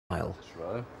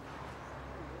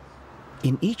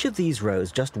In each of these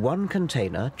rows, just one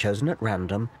container, chosen at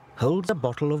random, holds a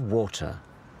bottle of water.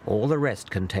 All the rest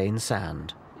contains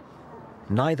sand.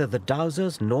 Neither the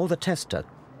dowsers nor the tester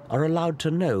are allowed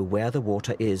to know where the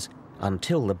water is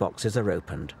until the boxes are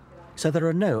opened. So there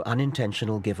are no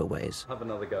unintentional giveaways. Have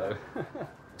another go.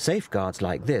 Safeguards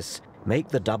like this make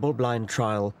the double-blind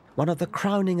trial one of the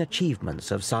crowning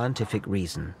achievements of scientific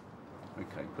reason.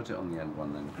 Okay, put it on the end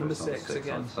one then. Number 6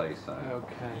 again. I'd say so.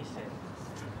 Okay.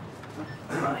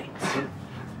 Right.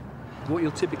 What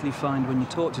you'll typically find when you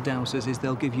talk to dowsers is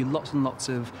they'll give you lots and lots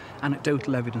of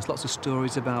anecdotal evidence, lots of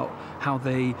stories about how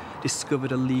they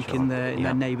discovered a leak in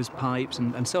their neighbour's pipes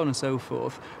and so on and so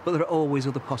forth. But there are always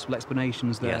other possible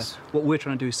explanations there. Yes. What we're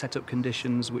trying to do is set up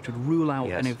conditions which would rule out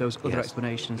any of those other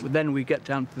explanations. But then we get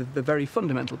down to the very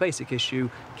fundamental, basic issue: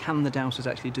 can the dowsers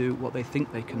actually do what they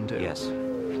think they can do? Yes.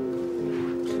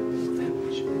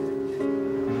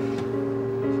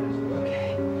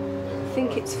 Okay. I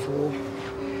think it's 4.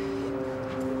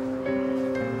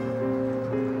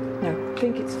 No, I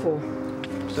think it's 4.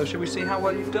 So shall we see how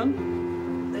well you've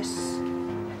done? This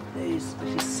is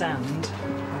sand.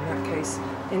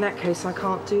 In that case, I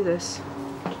can't do this.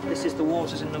 This is the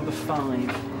waters in number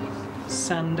 5.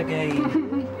 Sand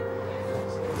again.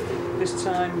 This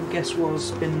time, guess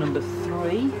was bin number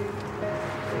 3.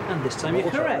 And this time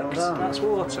you're correct. That's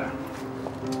water.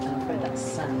 And I'm afraid that's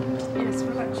sand. Yes,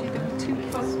 well, actually, there are 2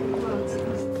 possible words.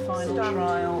 Final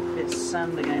trial, it's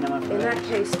sand again, I'm afraid. In that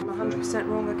case, I'm 100%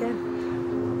 wrong again.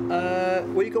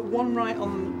 Well, you got 1 right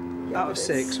out of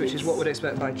 6, which is what we'd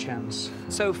expect by chance.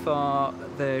 So far,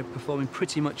 they're performing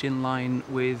pretty much in line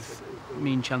with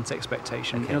mean chance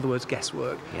expectation. In other words,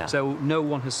 guesswork. Yeah. So no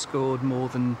one has scored more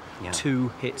than 2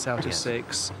 hits out of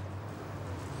 6.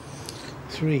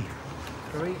 3.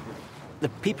 3. The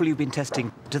people you've been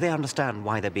testing, do they understand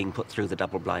why they're being put through the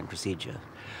double-blind procedure?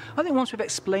 I think once we've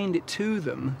explained it to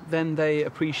them, then they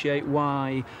appreciate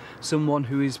why someone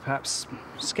who is perhaps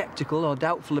sceptical or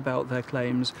doubtful about their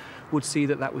claims would see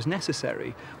that that was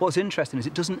necessary. What's interesting is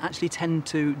it doesn't actually tend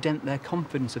to dent their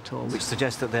confidence at all. Which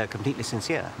suggests that they're completely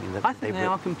sincere. I think they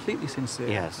are completely sincere.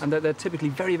 Yes. And they're typically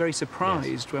very, very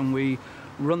surprised when we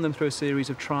run them through a series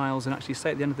of trials and actually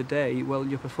say at the end of the day, well,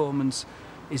 your performance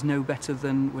is no better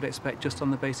than would expect just on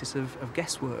the basis of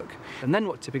guesswork. And then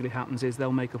what typically happens is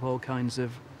they'll make up all kinds of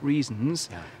reasons,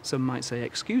 some might say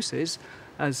excuses,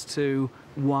 as to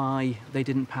why they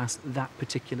didn't pass that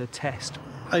particular test.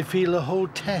 I feel the whole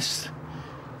test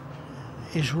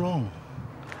is wrong.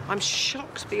 I'm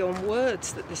shocked beyond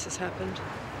words that this has happened.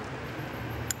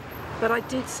 But I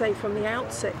did say from the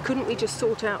outset, couldn't we just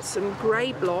sort out some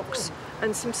grey blocks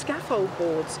and some scaffold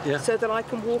boards so that I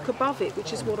can walk above it,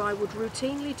 which is what I would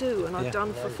routinely do, and I've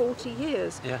done for 40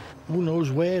 years. Who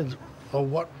knows where or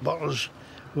what bottles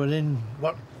were in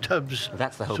what tubs.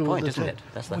 That's the whole point, isn't it?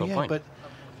 That's the whole point. But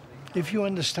if you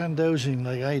understand dosing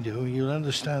like I do, you'll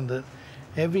understand that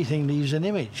everything leaves an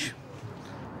image.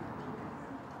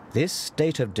 This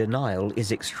state of denial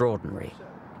is extraordinary.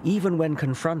 Even when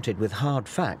confronted with hard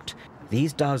fact,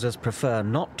 these dowsers prefer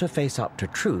not to face up to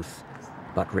truth,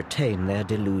 but retain their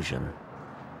delusion.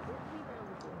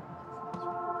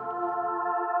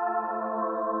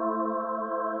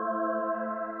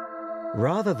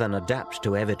 Rather than adapt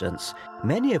to evidence,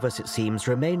 many of us, it seems,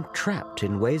 remain trapped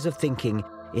in ways of thinking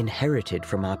inherited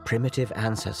from our primitive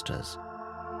ancestors.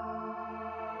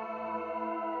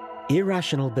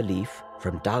 Irrational belief,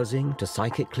 from dowsing to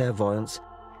psychic clairvoyance,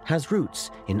 has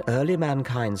roots in early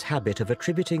mankind's habit of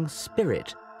attributing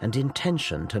spirit and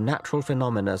intention to natural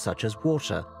phenomena such as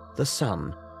water, the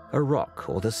sun, a rock,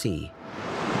 or the sea.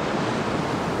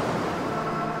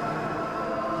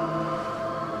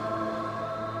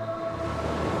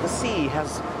 The sea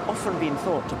has often been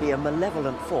thought to be a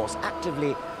malevolent force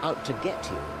actively out to get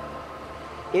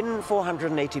you. In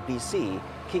 480 BC,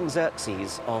 King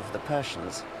Xerxes of the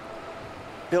Persians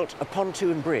built a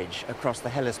pontoon bridge across the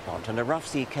Hellespont, and a rough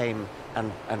sea came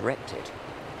and wrecked it.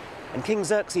 And King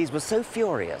Xerxes was so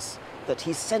furious that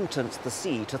he sentenced the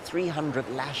sea to 300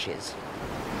 lashes.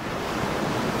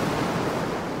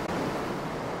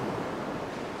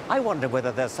 I wonder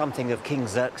whether there's something of King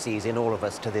Xerxes in all of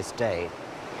us to this day.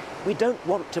 We don't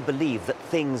want to believe that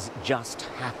things just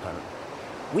happen.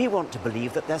 We want to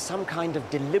believe that there's some kind of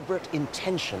deliberate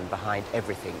intention behind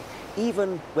everything,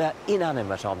 even where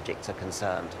inanimate objects are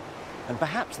concerned. And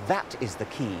perhaps that is the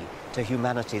key to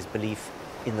humanity's belief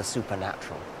in the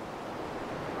supernatural.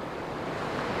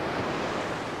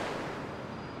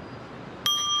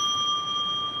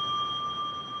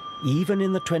 Even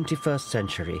in the 21st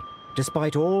century,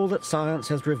 despite all that science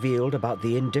has revealed about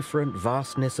the indifferent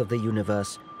vastness of the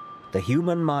universe, the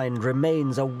human mind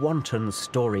remains a wanton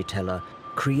storyteller,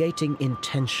 creating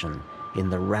intention in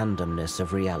the randomness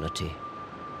of reality.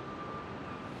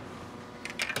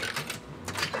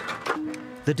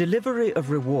 The delivery of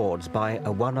rewards by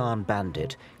a one-armed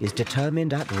bandit is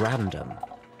determined at random,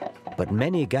 but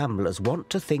many gamblers want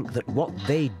to think that what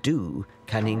they do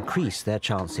can increase their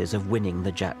chances of winning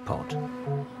the jackpot.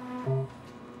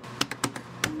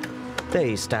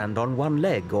 They stand on one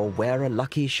leg or wear a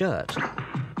lucky shirt.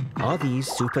 Are these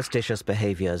superstitious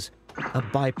behaviors a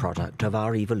byproduct of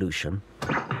our evolution?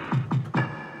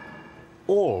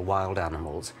 All wild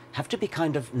animals have to be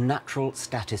kind of natural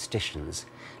statisticians,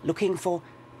 looking for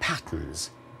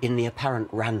patterns in the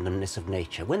apparent randomness of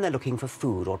nature when they're looking for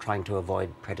food or trying to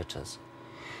avoid predators.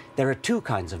 There are two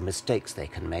kinds of mistakes they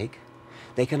can make.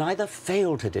 They can either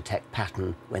fail to detect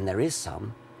pattern when there is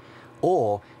some,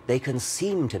 or they can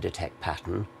seem to detect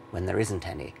pattern when there isn't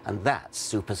any, and that's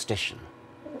superstition.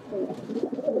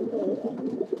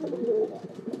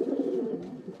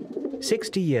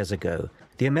 "60 years ago,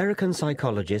 the American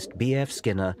psychologist B.F.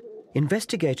 Skinner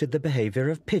investigated the behavior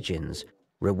of pigeons,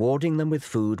 rewarding them with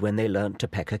food when they learnt to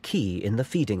peck a key in the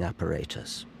feeding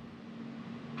apparatus.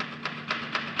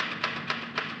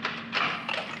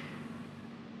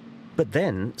 But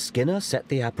then Skinner set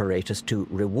the apparatus to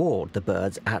reward the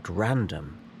birds at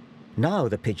random. Now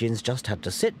the pigeons just had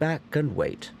to sit back and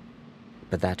wait.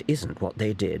 But that isn't what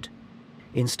they did.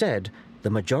 Instead, the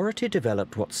majority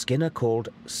developed what Skinner called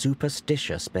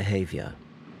superstitious behavior.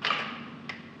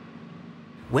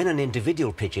 When an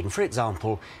individual pigeon, for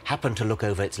example, happened to look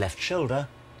over its left shoulder,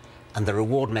 and the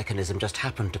reward mechanism just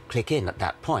happened to click in at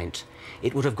that point,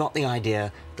 it would have got the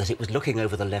idea that it was looking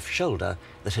over the left shoulder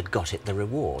that had got it the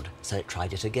reward, so it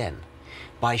tried it again.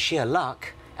 By sheer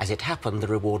luck, as it happened, the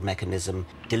reward mechanism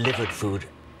delivered food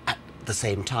at the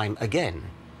same time again.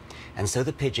 And so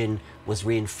the pigeon was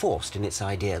reinforced in its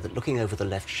idea that looking over the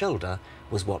left shoulder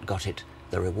was what got it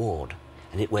the reward.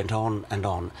 And it went on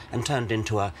and turned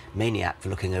into a maniac for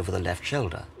looking over the left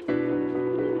shoulder.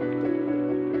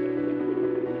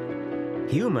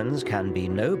 Humans can be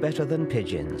no better than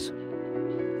pigeons.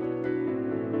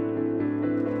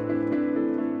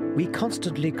 We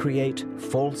constantly create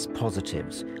false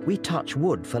positives. We touch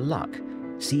wood for luck,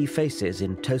 see faces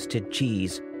in toasted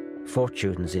cheese,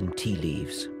 fortunes in tea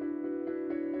leaves.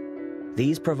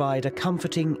 These provide a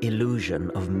comforting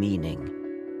illusion of meaning.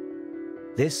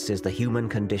 This is the human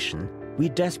condition. We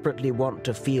desperately want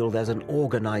to feel there's an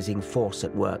organizing force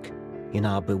at work in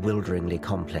our bewilderingly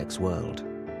complex world.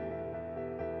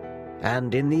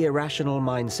 And in the irrational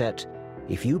mindset,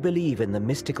 if you believe in the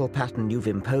mystical pattern you've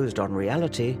imposed on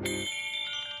reality,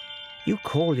 you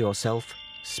call yourself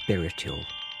spiritual.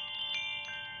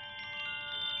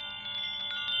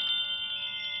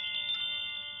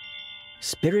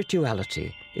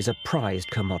 Spirituality is a prized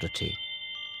commodity.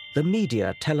 The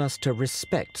media tell us to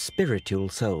respect spiritual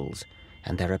souls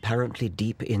and their apparently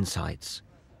deep insights.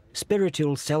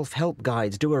 Spiritual self-help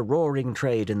guides do a roaring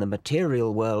trade in the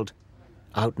material world,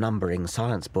 outnumbering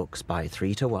science books by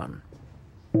 3 to 1.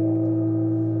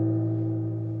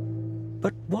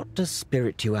 But what does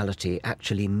spirituality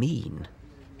actually mean?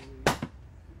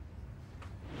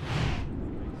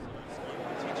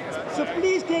 So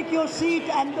please take your seat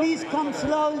and please come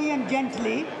slowly and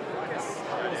gently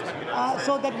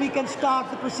so that we can start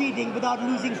the proceeding without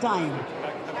losing time.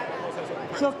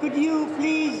 So could you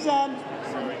please...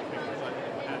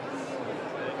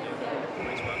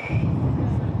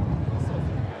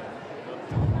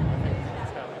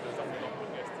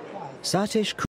 Satish